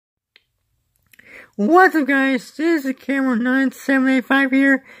What's up, guys? This is Cameron9785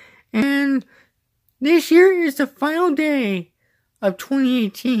 here, and this year is the final day of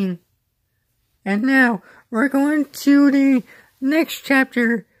 2018. And now, we're going to the next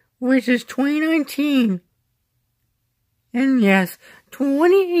chapter, which is 2019. And yes,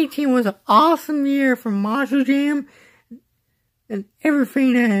 2018 was an awesome year for Monster Jam and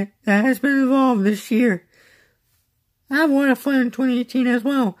everything that has been involved this year. I had a lot of fun in 2018 as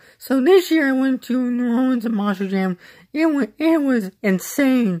well. So this year I went to New Orleans and Monster Jam. It was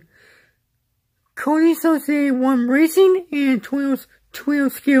insane. Cody Saucier won racing and two-wheel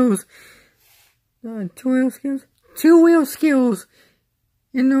skills in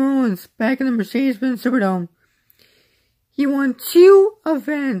New Orleans back in the Mercedes-Benz Superdome. He won 2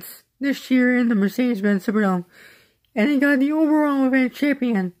 events this year in the Mercedes-Benz Superdome, and he got the overall event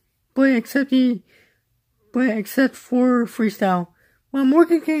champion, but except for freestyle. Well,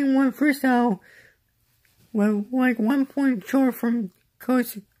 Morgan King won freestyle, well, like 1 point short from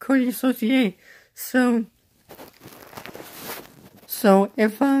Cody Saucier. So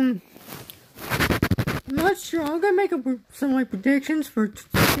if I'm not sure, I'm gonna make some like predictions for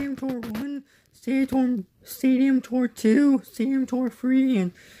Stadium Tour 1, Stadium Tour 2, Stadium Tour 3,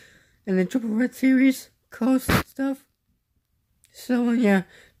 and the Triple Red Series Coast stuff. So yeah,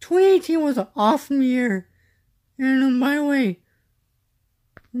 2018 was an awesome year. And by the way,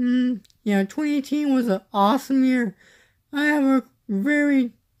 2018 was an awesome year. I had a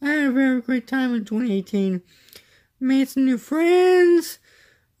very great time in 2018. Made some new friends.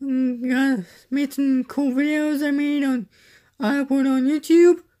 Made some cool videos I upload on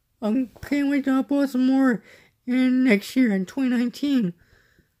YouTube. Can't wait to upload some more next year in 2019.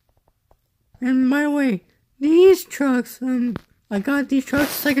 And by the way, these trucks, I got these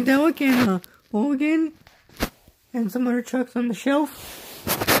trucks, Psychedelic and Mulligan, and some other trucks on the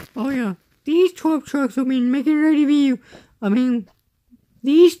shelf. Oh yeah, these 12 trucks will be making their debut.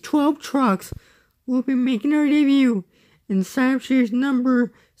 These 12 trucks will be making their debut in Sign-Up Series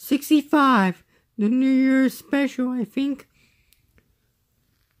number 65, the New Year's special, I think.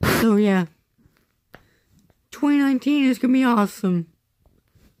 So yeah, 2019 is gonna be awesome.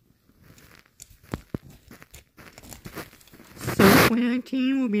 So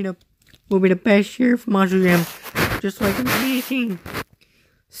 2019 will be the best year for Monster Jam, just like in 2018.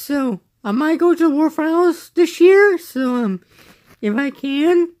 So I might go to the World Finals this year. So if I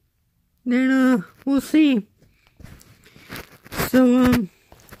can, then we'll see. So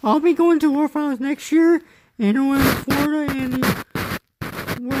I'll be going to World Finals next year in Florida and the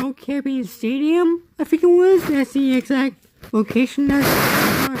World Camping Stadium, I think it was. That's the exact location that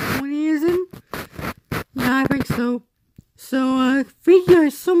 20 is in. Yeah, I think so. So thank you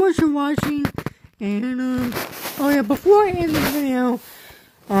guys so much for watching. And oh yeah, before I end the video,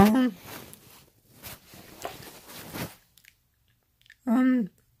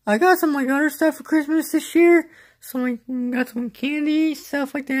 I got some like other stuff for Christmas this year. So got some candy,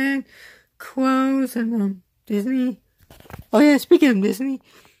 stuff like that, clothes, and Disney. Oh yeah, speaking of Disney,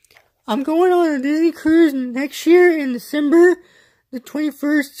 I'm going on a Disney cruise next year in December the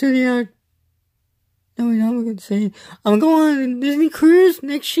 21st to the I'm gonna say I'm going on a Disney cruise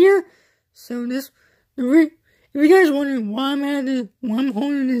next year. So if you guys wondering why I'm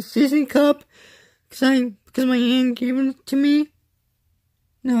holding this Disney cup, because my aunt gave it to me.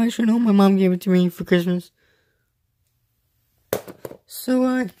 No, actually no, my mom gave it to me for Christmas.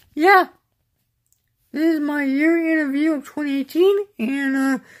 So yeah, this is my year in review of 2018,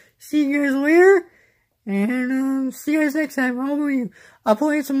 and see you guys later, and see you guys next time. I'll be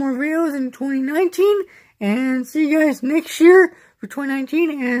uploading some more videos in 2019, and see you guys next year for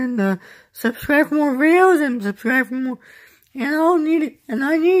 2019, and subscribe for more videos, and subscribe for more, and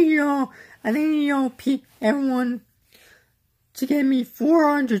I need y'all, everyone, to get me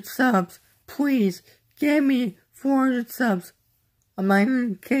 400 subs. Please, get me 400 subs. I'm not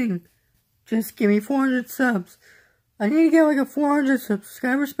even kidding. Just give me 400 subs. I need to get like a 400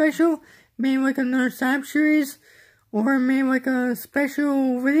 subscriber special, maybe like another Sign-Up Series, or maybe like a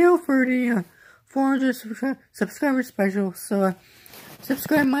special video for the 400 subscriber special. So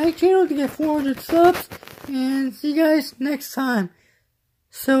subscribe my channel to get 400 subs, and see you guys next time.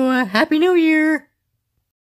 So Happy New Year!